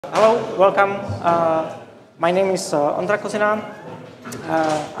Hello, welcome. My name is Ondřej Kozina.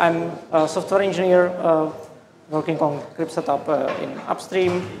 I'm a software engineer working on cryptsetup in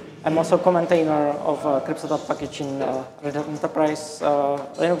upstream. I'm also co-maintainer of cryptsetup package in Red Hat Enterprise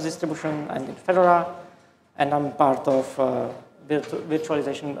Linux distribution and in Fedora. And I'm part of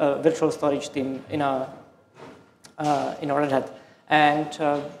virtual storage team in Red Hat. And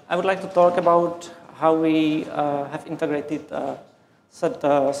I would like to talk about how we have integrated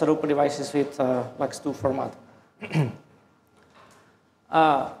set-open devices with LUKS2 format.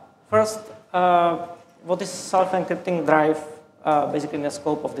 First, what is self-encrypting drive, basically in the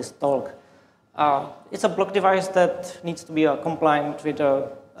scope of this talk? It's a block device that needs to be compliant with a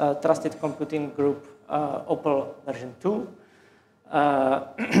trusted computing group Opel version 2.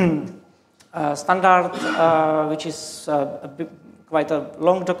 Standard, which is quite a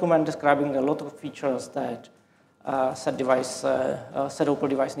long document describing a lot of features that set-open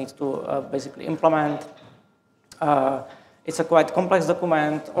device needs to basically implement. It's a quite complex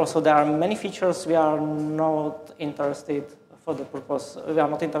document. Also, there are many features we are not interested for the purpose. We are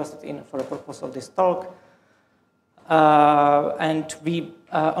not interested in for the purpose of this talk. And we,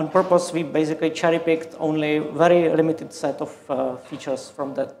 on purpose, we basically cherry-picked only very limited set of features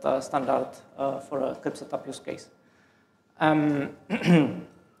from that standard for a cryptsetup use case.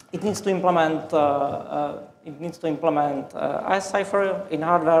 It needs to implement cipher in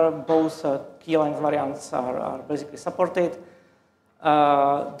hardware. Both key length variants are basically supported.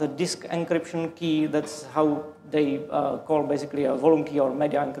 The disk encryption key, that's how they call basically a volume key or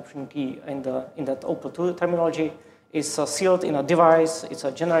media encryption key in that Opel 2 terminology, is sealed in a device. It's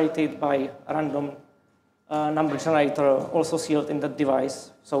generated by a random number generator, also sealed in that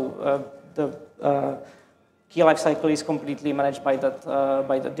device. So the key lifecycle is completely managed by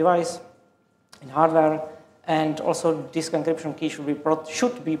that device in hardware. And also, disk encryption key should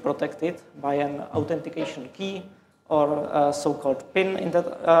be protected by an authentication key or a so-called PIN in the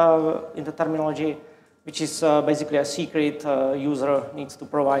terminology, which is basically a secret user needs to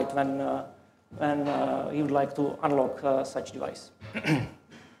provide when he would like to unlock such device.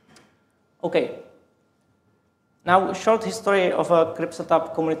 Okay. Now, a short history of a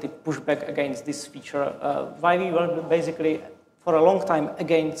cryptsetup community pushback against this feature. Why we were basically for a long time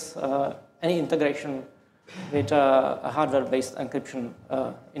against any integration with a hardware-based encryption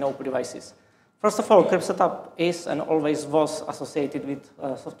in open devices. First of all, cryptsetup is and always was associated with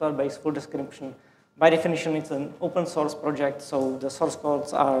software-based full encryption. By definition, it's an open source project, so the source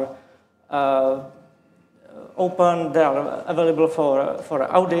codes are open. They are available for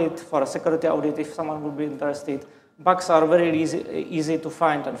audit, for a security audit if someone would be interested. Bugs are very easy to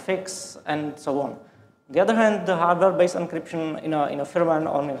find and fix, and so on. On the other hand, the hardware-based encryption in a firmware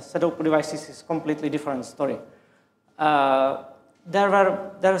or in set-open devices is a completely different story.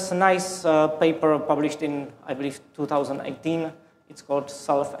 There's a nice paper published in, I believe, 2018. It's called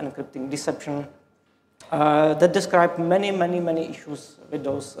Self-Encrypting Deception that described many issues with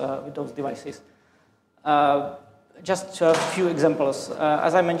those devices. Just a few examples.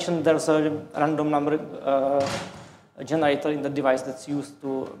 As I mentioned, there's a random number generator in the device that's used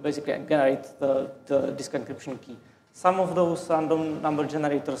to basically generate the disk encryption key. Some of those random number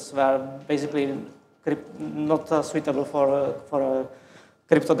generators were basically not suitable for a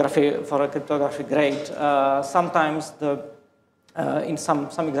cryptography grade. Sometimes in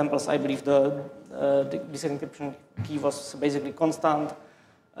some examples, I believe the disk encryption key was basically constant.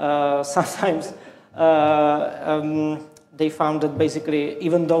 Sometimes they found that basically,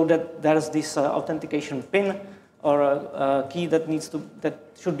 even though that there's this authentication PIN or a key that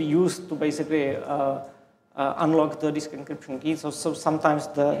should be used to basically unlock the disk encryption key. So sometimes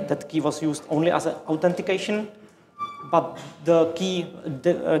that key was used only as an authentication, but the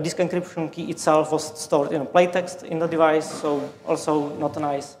disk encryption key itself was stored in a plaintext in the device, so also not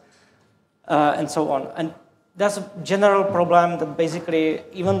nice, and so on. And there's a general problem that basically,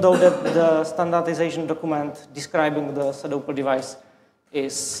 even though the standardization document describing the set-open device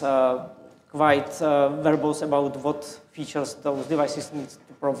is quite verbose about what features those devices need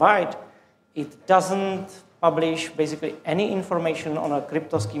to provide, it doesn't publish basically any information on a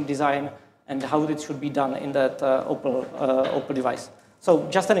crypto scheme design and how it should be done in that Opel device. So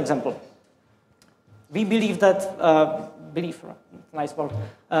just an example. We believe that, nice word.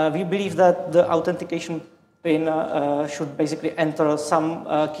 We believe that the authentication PIN should basically enter some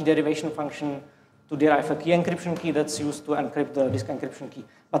key derivation function to derive a key encryption key that's used to encrypt the disk encryption key.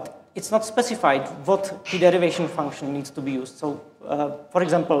 But it's not specified what key derivation function needs to be used. So, for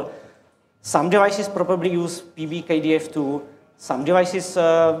example, some devices probably use PBKDF2. Some devices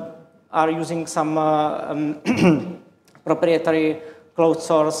are using some proprietary closed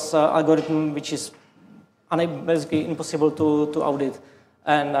source algorithm, which is basically impossible to audit,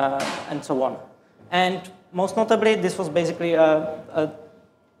 and so on. And most notably, this was basically a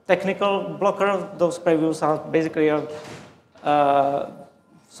technical blocker. Those previews are basically a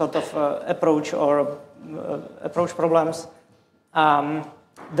sort of approach or approach problems.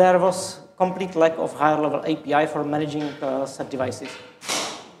 There was complete lack of higher-level API for managing set devices.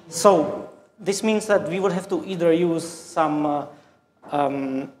 So this means that we would have to either use some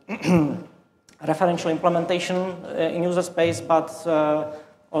referential implementation in user space, but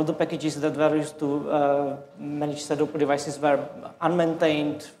all the packages that were used to manage set-up devices were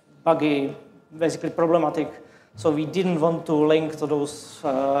unmaintained, buggy, basically problematic. So we didn't want to link to those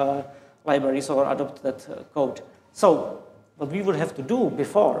libraries or adopt that code. So what we would have to do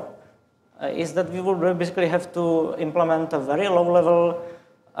before is that we would basically have to implement a very low-level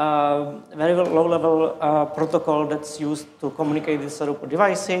protocol that's used to communicate with set-up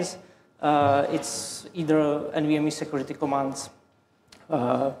devices. It's either NVMe security commands,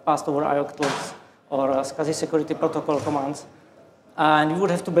 passed over IOCTLs, or SCSI security protocol commands. And we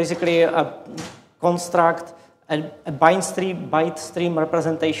would have to basically construct a byte stream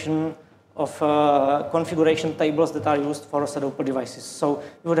representation of configuration tables that are used for set-up devices. So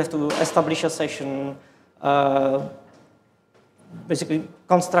we would have to establish a session, basically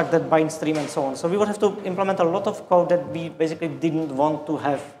construct that byte stream and so on. So we would have to implement a lot of code that we basically didn't want to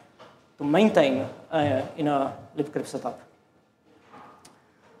have to maintain in a libcrypt setup.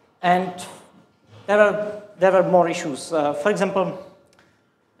 And there are more issues. For example,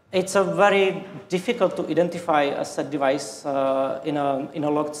 it's very difficult to identify a set device in a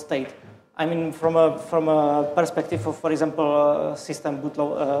locked state. I mean, from a perspective of, for example, system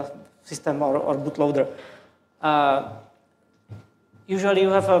or bootloader. Usually,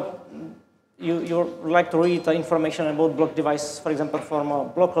 you like to read the information about block device, for example, from a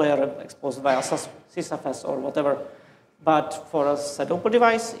block layer exposed via sysfs or whatever. But for a set-up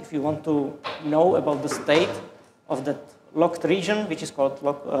device, if you want to know about the state of that locked region, which is called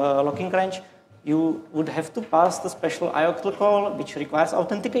locking range, you would have to pass the special IOCTL call, which requires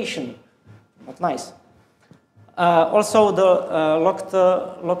authentication. Not nice. Also, the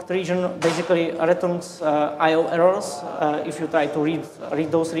locked region basically returns I/O errors if you try to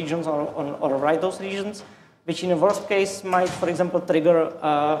read those regions or write those regions, which in the worst case might, for example, trigger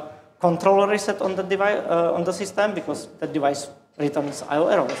a controller reset on the device on the system because the device returns I/O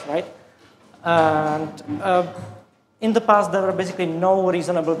errors, right? And in the past, there were basically no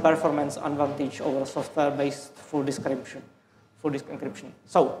reasonable performance advantage over software-based full disk encryption.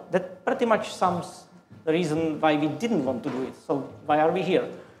 So that pretty much sums the reason why we didn't want to do it. So why are we here?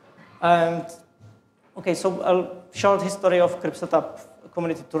 And okay, so a short history of cryptsetup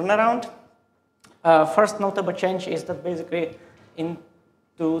community turnaround. First notable change is that basically in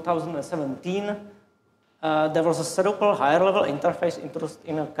 2017, there was a setupable higher-level interface introduced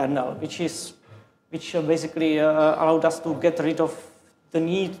in a kernel, which basically allowed us to get rid of the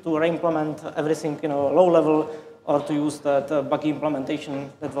need to re-implement everything low level or to use the buggy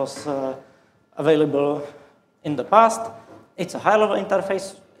implementation that was available in the past. It's a high-level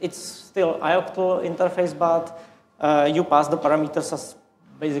interface. It's still IOCTL interface, but you pass the parameters as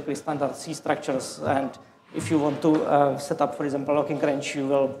basically standard C structures. And if you want to set up, for example, locking range, you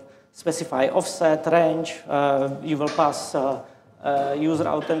will specify offset range. You will pass user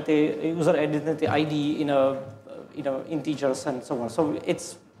identity ID in integers and so on. So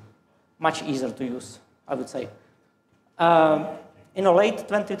it's much easier to use, I would say. In late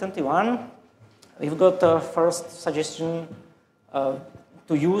 2021, we've got the first suggestion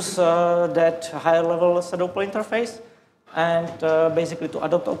to use that higher-level setupable interface and basically to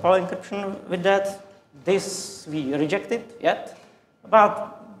adopt opal encryption with that. This we rejected yet,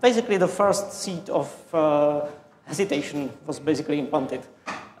 but basically the first seed of hesitation was basically implanted.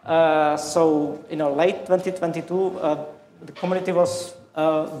 So in late 2022, the community was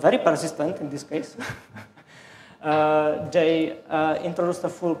very persistent in this case. They introduced a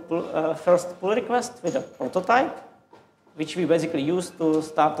first pull request with a prototype, which we basically used to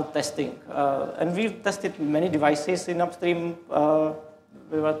start the testing. And we've tested many devices in upstream.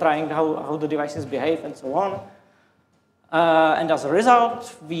 We were trying how the devices behave and so on. And as a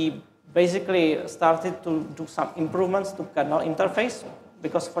result, we basically started to do some improvements to kernel interface.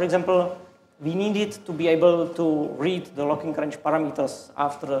 Because, for example, we needed to be able to read the locking range parameters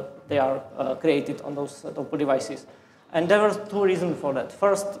after they are created on those local devices. And there were two reasons for that.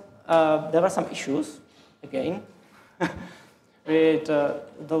 First, there were some issues, again, with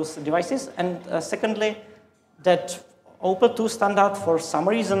those devices. And secondly, that Opal 2 standard, for some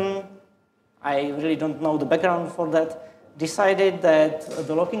reason, I really don't know the background for that, decided that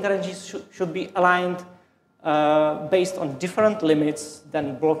the locking ranges should be aligned based on different limits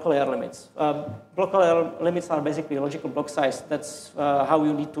than block layer limits. Block layer limits are basically logical block size. That's how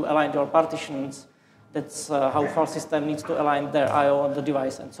you need to align your partitions. That's how file system needs to align their I/O on the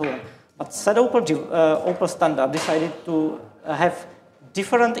device and so on. But Opal standard decided to have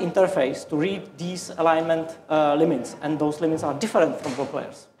different interface to read these alignment limits, and those limits are different from block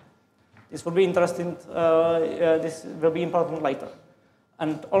layers. This will be interesting. This will be important later.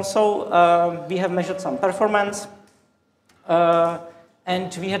 And also, we have measured some performance,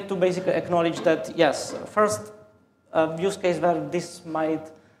 and we had to basically acknowledge that, yes, first use case where this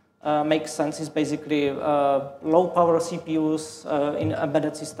might make sense is basically low-power CPUs in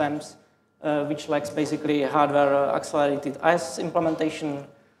embedded systems, which lacks basically hardware-accelerated IS implementation,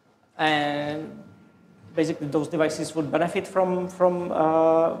 and basically those devices would benefit from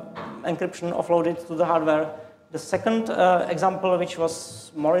encryption offloaded to the hardware. The second example, which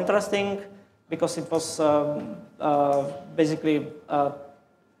was more interesting, because it was basically a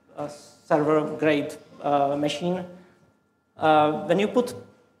server-grade machine. When you put,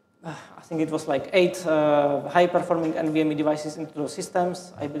 I think it was like 8 high-performing NVMe devices into those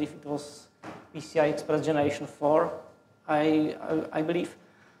systems, I believe it was PCI Express Generation 4, I believe,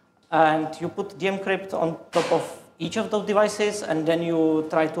 and you put DMCrypt on top of each of those devices, and then you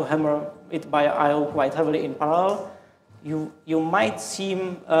try to hammer it by I/O quite heavily in parallel. You might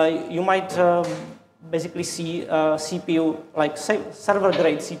basically see CPU, like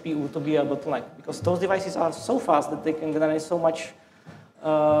server-grade CPU, to be able to because those devices are so fast that they can generate so much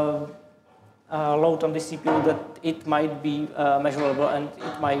load on the CPU that it might be measurable, and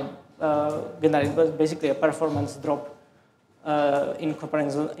it might generate basically a performance drop in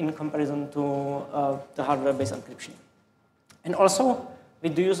comparison to the hardware-based encryption. And also,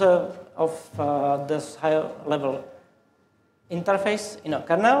 with the use of this higher-level interface in a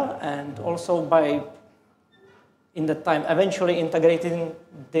kernel, and also by, in that time, eventually integrating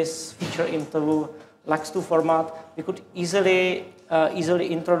this feature into LUKS2 format, we could easily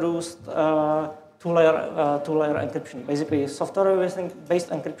introduce two-layer encryption, basically software-based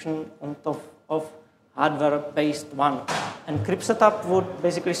encryption on top of hardware-based one. And cryptsetup would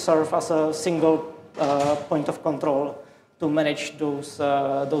basically serve as a single point of control to manage those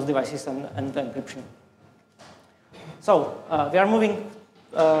devices and the encryption. So we are moving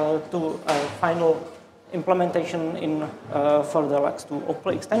to a final implementation for the LUKS2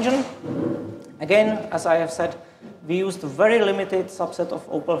 Opal extension. Again, as I have said, we used a very limited subset of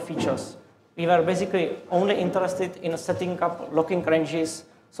Opal features. We were basically only interested in setting up locking ranges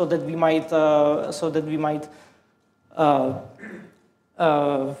so that we might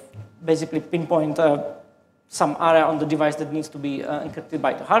basically pinpoint some area on the device that needs to be encrypted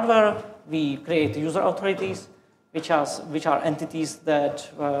by the hardware. We create user authorities, which are entities that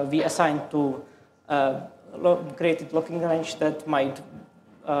we assign to created locking range that might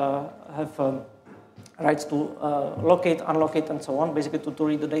have rights to locate, unlocate, and so on, basically to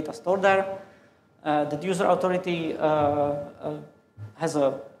read the data stored there. That user authority has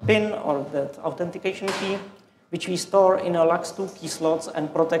a PIN, or that authentication key, which we store in a LUKS2 key slots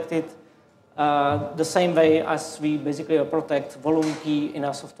and protect it the same way as we basically protect volume key in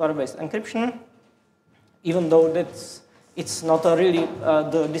a software-based encryption, even though it's not really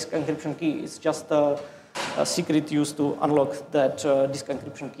the disk encryption key. It's just a secret used to unlock that disk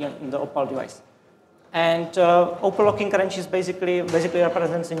encryption key in the Opal device. And Opal locking range is basically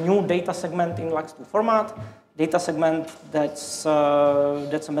represents a new data segment in LUKS2 format. Data segment that's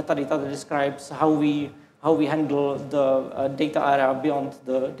a metadata that describes how we handle the data area beyond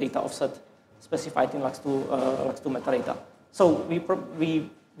the data offset specified in LUKS2 metadata. So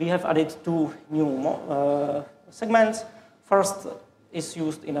we have added 2 new segments. First is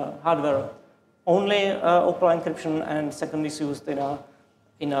used in a hardware-only Opal encryption, and second is used in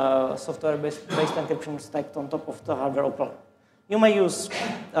a software-based encryption stacked on top of the hardware Opal. You may use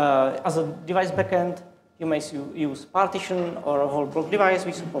as a device backend. You may use partition or a whole block device.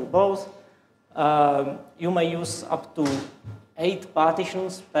 We support both. You may use up to 8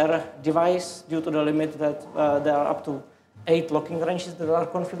 partitions per device due to the limit that there are up to 8 locking ranges that are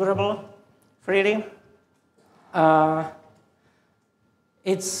configurable freely.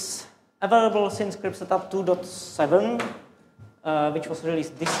 It's available since cryptsetup 2.7, which was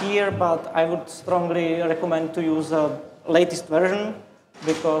released this year, but I would strongly recommend to use the latest version,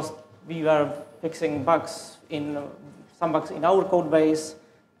 because we were fixing some bugs in our code base,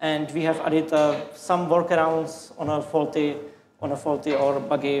 and we have added some workarounds on a faulty or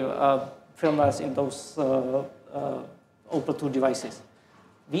buggy firmwares in those Opal 2 devices.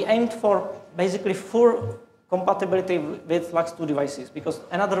 We aimed for basically full compatibility with LUKS2 devices, because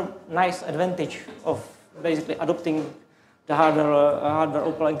another nice advantage of basically adopting the hardware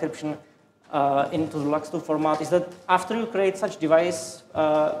Opal encryption into the LUKS2 format is that after you create such device,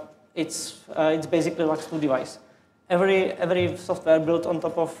 it's basically a LUKS2 device. Every software built on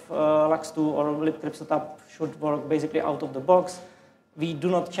top of LUKS2 or libcryptsetup should work basically out of the box. We do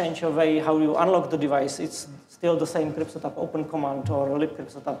not change the way how you unlock the device. It's still the same cryptsetup open command or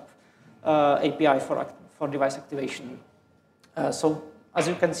libcryptsetup API for device activation. So as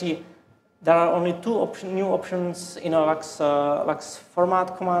you can see, there are only two new options in a LUKS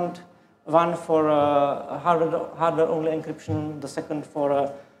format command. One for hardware-only encryption, the second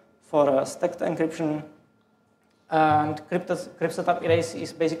for stacked encryption. And cryptsetup erase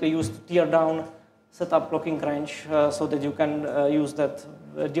is basically used to tear down setup locking range so that you can use that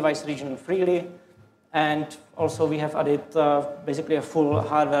device region freely. And also we have added basically a full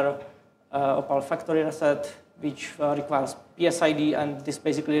hardware Opal factory reset, which requires PSID, and this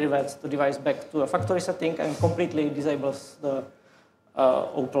basically reverts the device back to a factory setting and completely disables the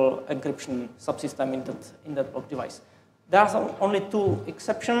Opal encryption subsystem in that block device. There are only two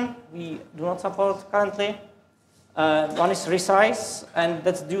exceptions we do not support currently. One is resize, and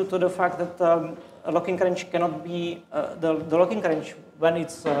that's due to the fact that a locking range cannot be, the locking range, when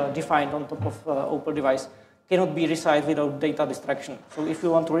it's defined on top of Opal device, cannot be resized without data destruction. So if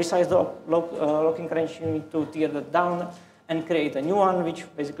you want to resize the locking range, you need to tear that down and create a new one, which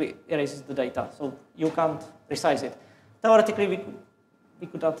basically erases the data. So you can't resize it. Theoretically, we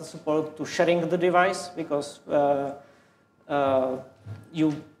could add support to sharing the device, because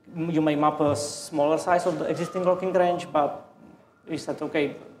you may map a smaller size of the existing locking range, but we said,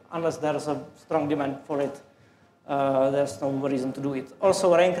 okay, unless there's a strong demand for it, there's no reason to do it.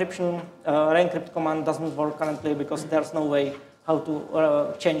 Also, re-encrypt command doesn't work currently because there's no way how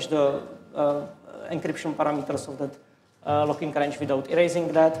to change the encryption parameters of that locking range without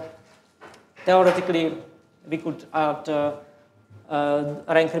erasing that. Theoretically, we could add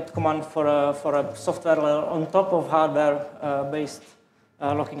re-encrypt command for a software layer on top of hardware-based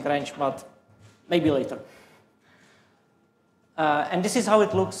locking range, but maybe later. And this is how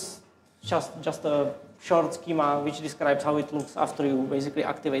it looks, just a short schema which describes how it looks after you basically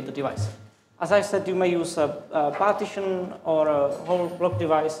activate the device. As I said, you may use a partition or a whole block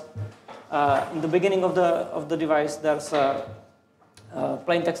device. In the beginning of the device, there's a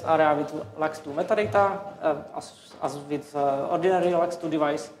plain text area with LUKS2 metadata, as with ordinary LUKS2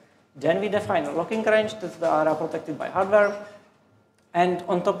 device. Then we define a locking range, that's the area protected by hardware. And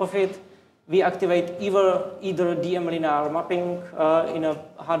on top of it, we activate either DM linear mapping in a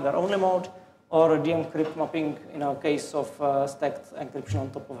hardware-only mode, or a de-encrypt mapping in a case of stacked encryption on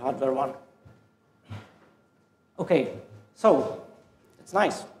top of hardware 1. Okay, so it's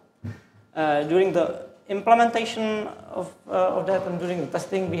nice. During the implementation of that and during the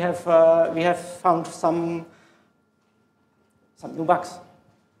testing, we have found some new bugs.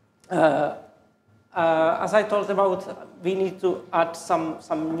 As I talked about, we need to add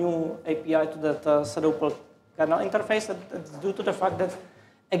some new API to that Opal kernel interface. That's due to the fact that,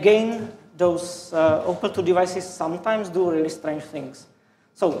 again, those Opal 2 devices sometimes do really strange things.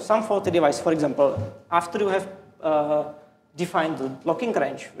 So some faulty device, for example, after you have defined the locking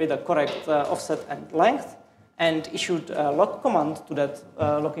range with a correct offset and length and issued a lock command to that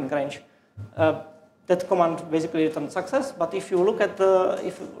locking range, that command basically returns success, but if you look at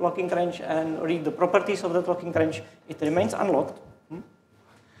the locking range and read the properties of that locking range, it remains unlocked.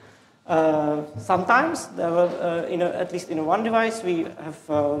 Sometimes, at least in one device, we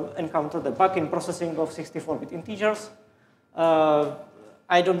have encountered a bug in processing of 64-bit integers.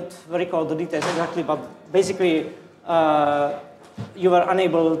 I don't recall the details exactly, but basically, you were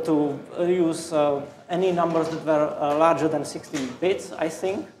unable to use any numbers that were larger than 16 bits, I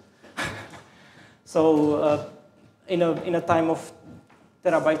think. So in a time of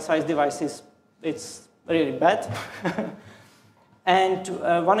terabyte-sized devices, it's really bad. And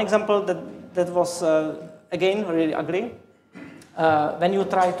one example that was, again, really ugly, when you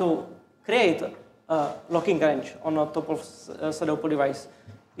try to create a locking range on the top of a Opal device,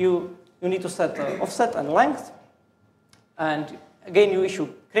 you need to set offset and length. And again, you issue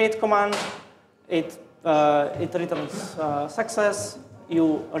create command. It returns success.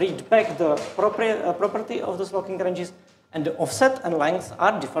 You read back the property of those locking ranges, and the offset and length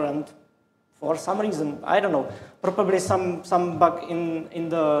are different for some reason. I don't know. Probably some bug in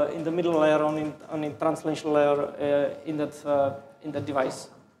the middle layer on the translation layer in that device.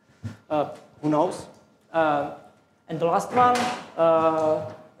 Who knows? And the last one,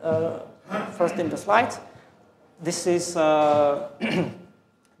 first in the slides. This is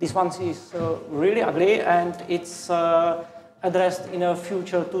This one is really ugly, and it's addressed in a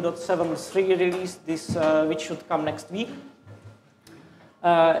future 2.7.3 release, which should come next week.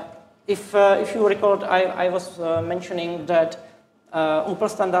 If you recall, I was mentioning that Opal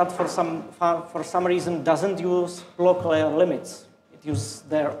standard for some reason doesn't use block layer limits. It uses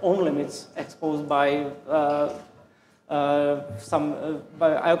their own limits exposed by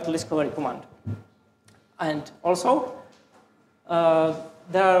IOCL discovery command. And also,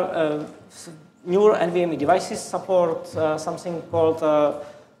 there are newer NVMe devices support something called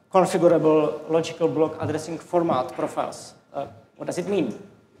configurable logical block addressing format profiles. What does it mean?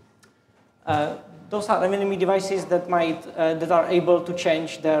 Those are NVMe devices that are able to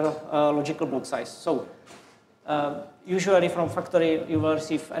change their logical block size. So usually from factory, you will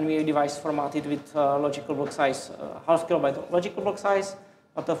receive NVMe device formatted with logical block size, half kilobyte logical block size.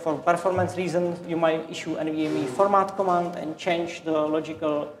 But for performance reasons, you might issue NVMe format command and change the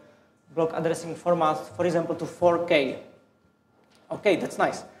logical block addressing format, for example, to 4K. Okay, that's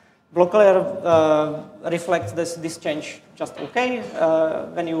nice. Block layer reflects this change just okay.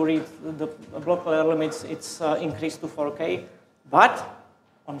 When you read the block layer limits, it's increased to 4K. But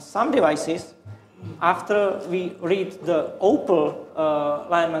on some devices, after we read the Opal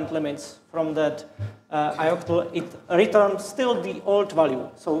alignment limits from that IOCL, it returns still the old value.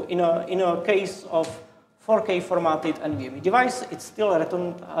 So in a case of 4K formatted NVMe device, it's still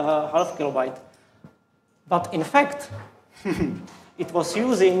returned half kilobyte. But in fact, it was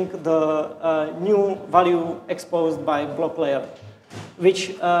using the new value exposed by block layer,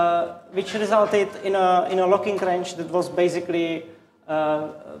 which resulted in a locking range that was basically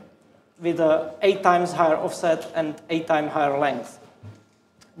with a 8 times higher offset and 8 times higher length.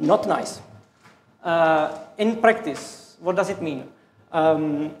 Not nice. In practice, what does it mean?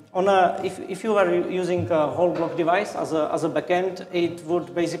 If you were using a whole block device as a backend, it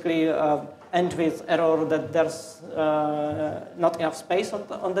would basically end with error that there's not enough space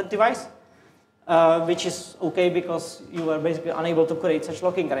on that device, which is okay because you were basically unable to create such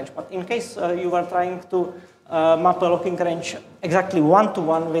locking range. But in case you were trying to map a locking range exactly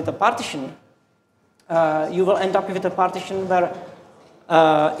one-to-one with a partition, you will end up with a partition where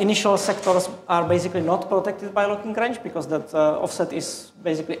initial sectors are basically not protected by locking range because that offset is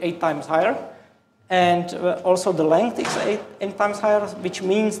basically 8 times higher. And also the length is 8 times higher, which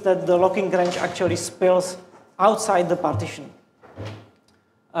means that the locking range actually spills outside the partition.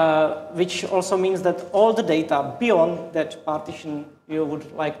 Which also means that all the data beyond that partition you would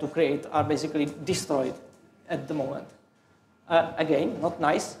like to create are basically destroyed at the moment. Again, not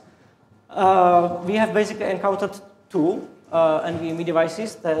nice. We have basically encountered two NVMe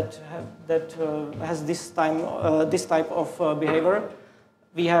devices that has this type of behavior.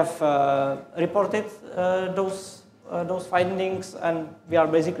 We have reported those findings, and we are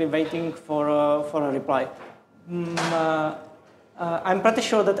basically waiting for a reply. I'm pretty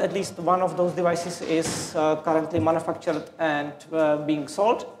sure that at least one of those devices is currently manufactured and being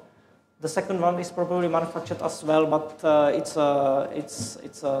sold. The second one is probably manufactured as well, but it's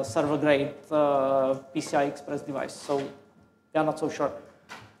a server-grade PCI Express device, so we are not so sure.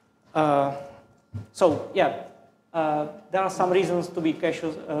 So yeah, there are some reasons to be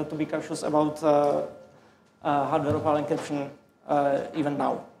cautious about hardware opal encryption even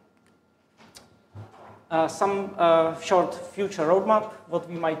now. Some short future roadmap, what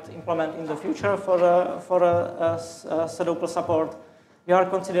we might implement in the future for Opal support. We are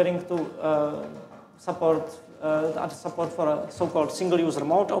considering to add support for a so-called single-user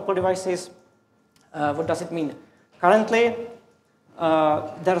mode Opal devices. What does it mean? Currently,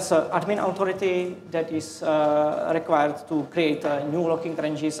 there's an admin authority that is required to create new locking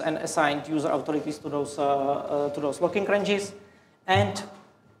ranges and assign user authorities to those locking ranges. And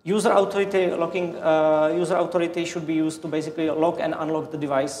user authority should be used to basically lock and unlock the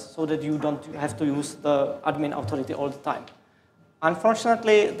device so that you don't have to use the admin authority all the time.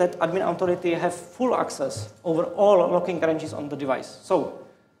 Unfortunately, that admin authority has full access over all locking ranges on the device. So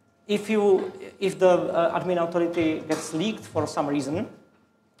if the admin authority gets leaked for some reason,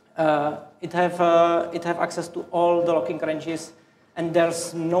 it have access to all the locking ranges, and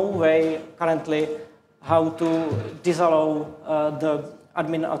there's no way currently how to disallow the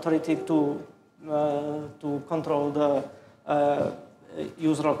admin authority to control the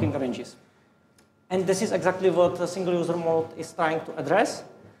user locking ranges. And this is exactly what the single-user mode is trying to address.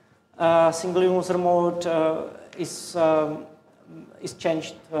 Single-user mode is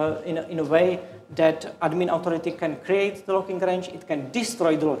changed in a way that admin authority can create the locking range, it can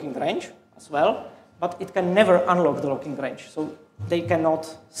destroy the locking range as well, but it can never unlock the locking range. So they cannot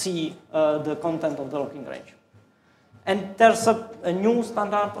see the content of the locking range. And there's a new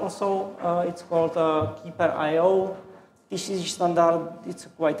standard also. It's called Keeper.io. This is standard. It's a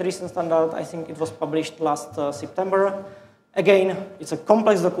quite recent standard. I think it was published last September. Again, it's a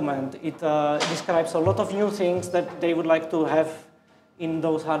complex document. It describes a lot of new things that they would like to have in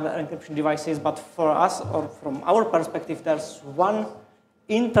those hardware encryption devices. But for us, or from our perspective, there's one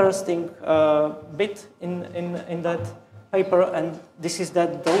interesting bit in that paper, and this is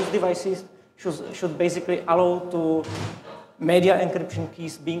that those devices should basically allow to media encryption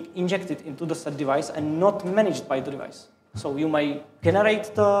keys being injected into the said device and not managed by the device. So you may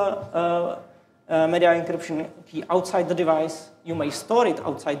generate the media encryption key outside the device, you may store it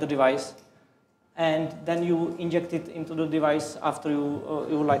outside the device, and then you inject it into the device after you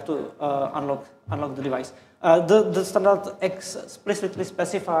would like to unlock the device. The standard explicitly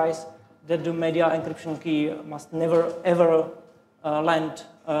specifies that the media encryption key must never ever land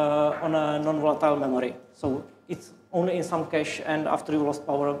on a non-volatile memory. So it's only in some cache, and after you lost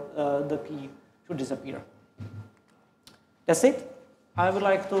power, the key should disappear. That's it. I would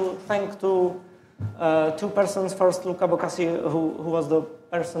like to thank two persons. First, Luca Boccassi, who was the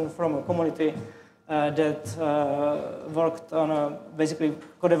person from a community that worked on basically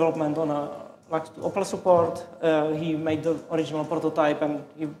co-development on a LUKS2 Opel support. He made the original prototype, and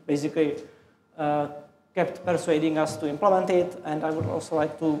he basically kept persuading us to implement it. And I would also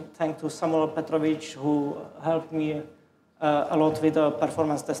like to thank to Samuel Petrovic, who helped me a lot with the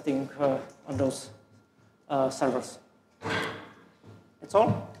performance testing on those servers. That's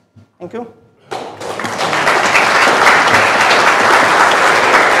all. Thank you.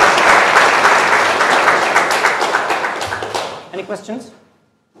 Any questions?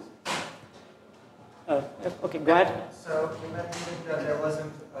 Okay, go ahead. So you mentioned that there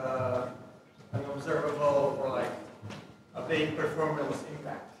wasn't an observable or like a big performance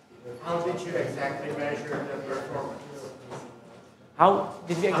impact. How did you exactly measure the performance? How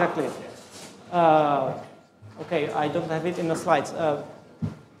did we exactly? Okay, I don't have it in the slides.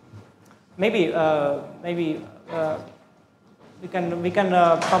 Maybe we can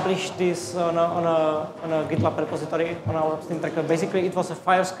publish this on a GitLab repository on our upstream tracker. Basically, it was a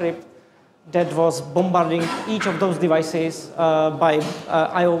fire script that was bombarding each of those devices by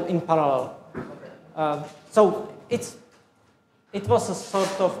I/O in parallel. So it was a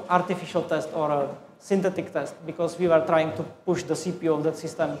sort of artificial test or a synthetic test, because we were trying to push the CPU of that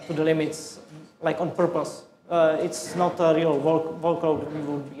system to the limits, like on purpose. It's not a real workload we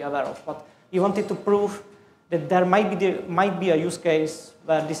would be aware of, but we wanted to prove that there might be a use case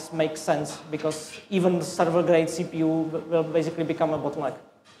where this makes sense, because even the server-grade CPU will basically become a bottleneck.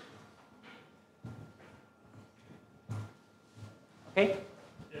 Okay?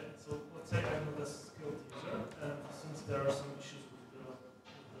 Yeah, so let's say I'm not a skilled user, and since there are some issues with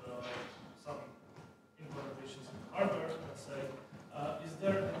some implementations in hardware, let's say, is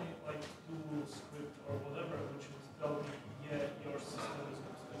there any like tool, script, or whatever which would tell me, yeah, your system is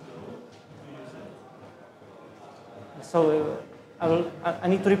good to go to use it? So I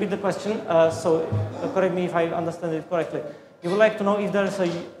need to repeat the question. So correct me if I understand it correctly. You would like to know if there is a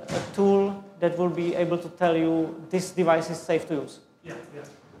tool that will be able to tell you this device is safe to use? Yeah.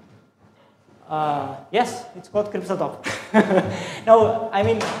 Yes, it's called cryptsetup. No, I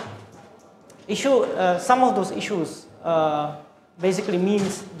mean, some of those issues basically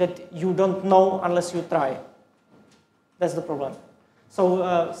means that you don't know unless you try. That's the problem.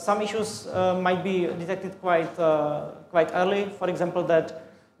 So some issues might be detected quite early. For example, that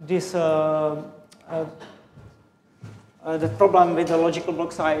this the problem with the logical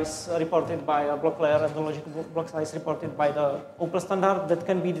block size reported by a block layer and the logical block size reported by the Opel standard, that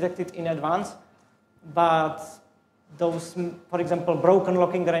can be detected in advance. But those, for example, broken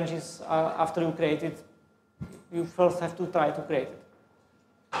locking ranges after you create it, you first have to try to create it,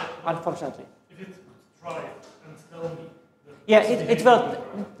 unfortunately. If it try and tell me. Yeah, it will.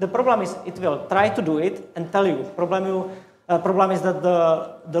 The problem is it will try to do it and tell you. Problem is that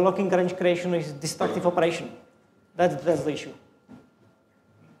the locking range creation is destructive operation. That's the issue.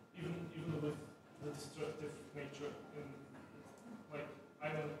 Even with the destructive nature, like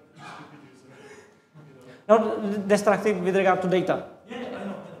I'm a stupid user, you know. Not destructive with regard to data. Yeah, I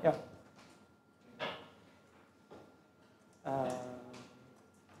know. Yeah.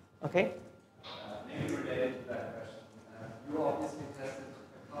 Okay. Maybe related to that question. You obviously tested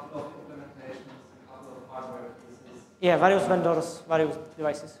a couple of implementations, a couple of hardware pieces. Yeah, various vendors, various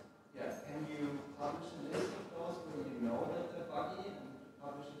devices. Yeah, can you publish a list of those where you know that they're buggy, and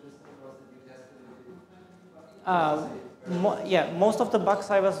publish a list of those that you tested and didn't find buggy? Yeah, most of the bugs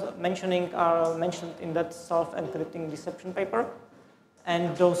I was mentioning are mentioned in that self-encrypting deception paper.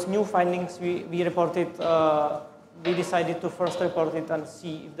 And those new findings we reported we decided to first report it and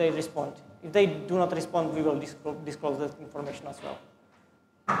see if they respond. If they do not respond, we will disclose that information as well.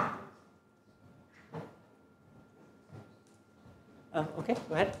 Okay,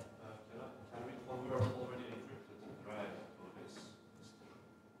 go ahead. Can we convert already encrypted drive to this?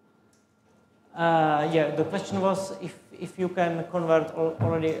 Yeah, the question was if you can convert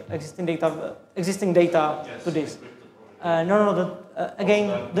already existing data yes, to this. No.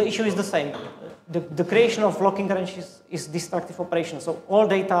 Again, the issue is the same. The creation of locking range is destructive operation. So all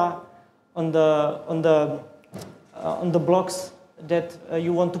data on the blocks that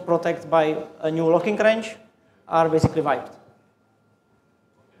you want to protect by a new locking range are basically wiped.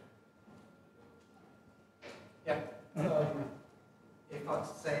 Yeah. If I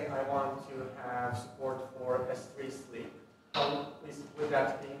say I want to have support for S3 sleep, how would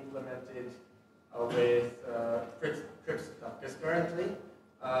that be implemented with cryptsetup? Because currently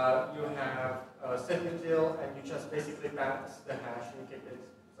you have setutil and you just basically pass the hash and keep it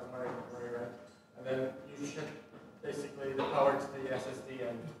somewhere in memory, right? And then you should basically the power to the SSD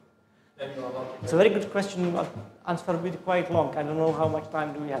and then you unlock it. It's a very good question. Answer will be quite long. I don't know how much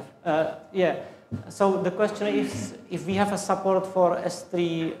time do we have. Yeah. So the question is if we have a support for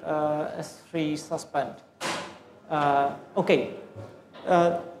S3 suspend. Okay.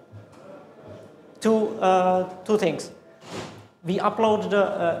 Two things. We upload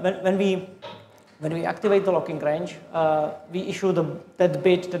the when we activate the locking range, we issue that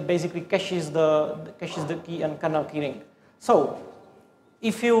bit that basically caches the key and kernel keyring. So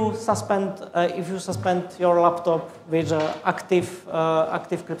if you suspend your laptop with an active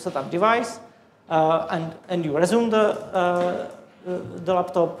cryptsetup device and you resume the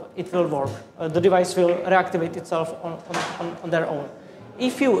laptop, it will work. The device will reactivate itself on their own.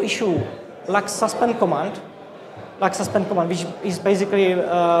 If you issue LUKS suspend command, which is basically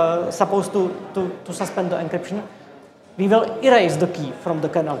supposed to suspend the encryption, we will erase the key from the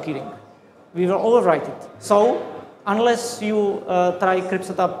kernel keyring. We will overwrite it. So unless you try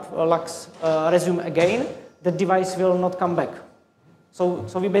cryptsetup LUKS resume again, the device will not come back. So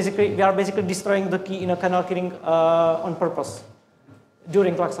we are basically destroying the key in a kernel keyring on purpose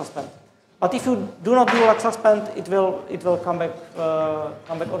during LUKS suspend. But if you do not do LUKS suspend, it will come back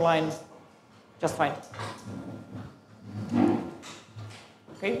online just fine.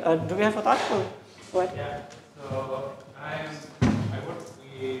 Okay, do we have a time? Go ahead. Yeah, so I work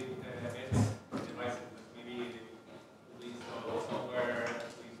with devices that maybe install software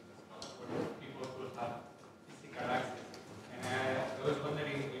where people could have physical access. And I was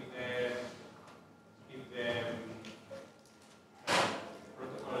wondering if the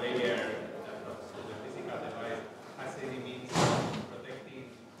protocol layer that talks to the physical device has any means of protecting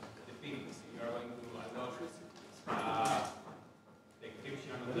the pins. If you are going to unlock the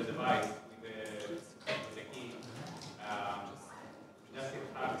encryption of the device with the key, does it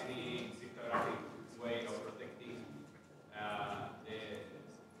have any cryptographic way of protecting the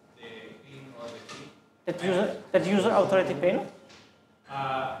pin or the key? That user authority pin?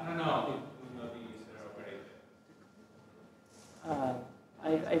 No, not the user operated.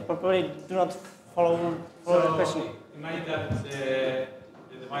 I probably do not follow the question. Imagine that the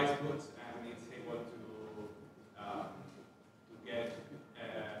device boots and it's able to get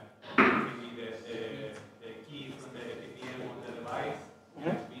maybe the key from the APM of the device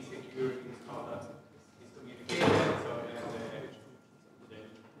and be secure in how that is communicated. So the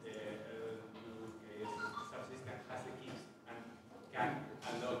subsystem has the keys and can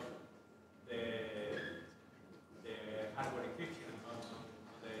unlock the hardware encryption on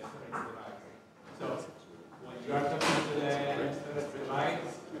the storage device. So when you are talking to the storage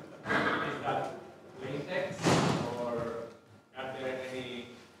device, is that plain text or are there any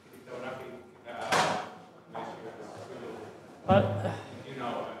cryptographic measures to, you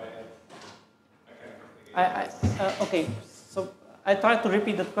know, okay, so I tried to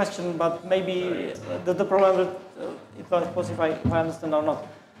repeat that question, but maybe the problem with it was possible if I understand or not.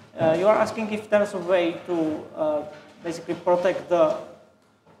 You are asking if there's a way to basically protect the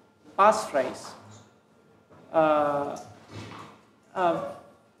passphrase.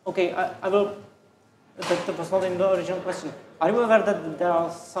 Okay, I will. That was not in the original question. Are you aware that there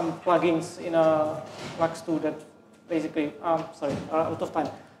are some plugins in LUKS2 that basically, sorry, are out of time.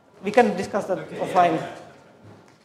 We can discuss that offline.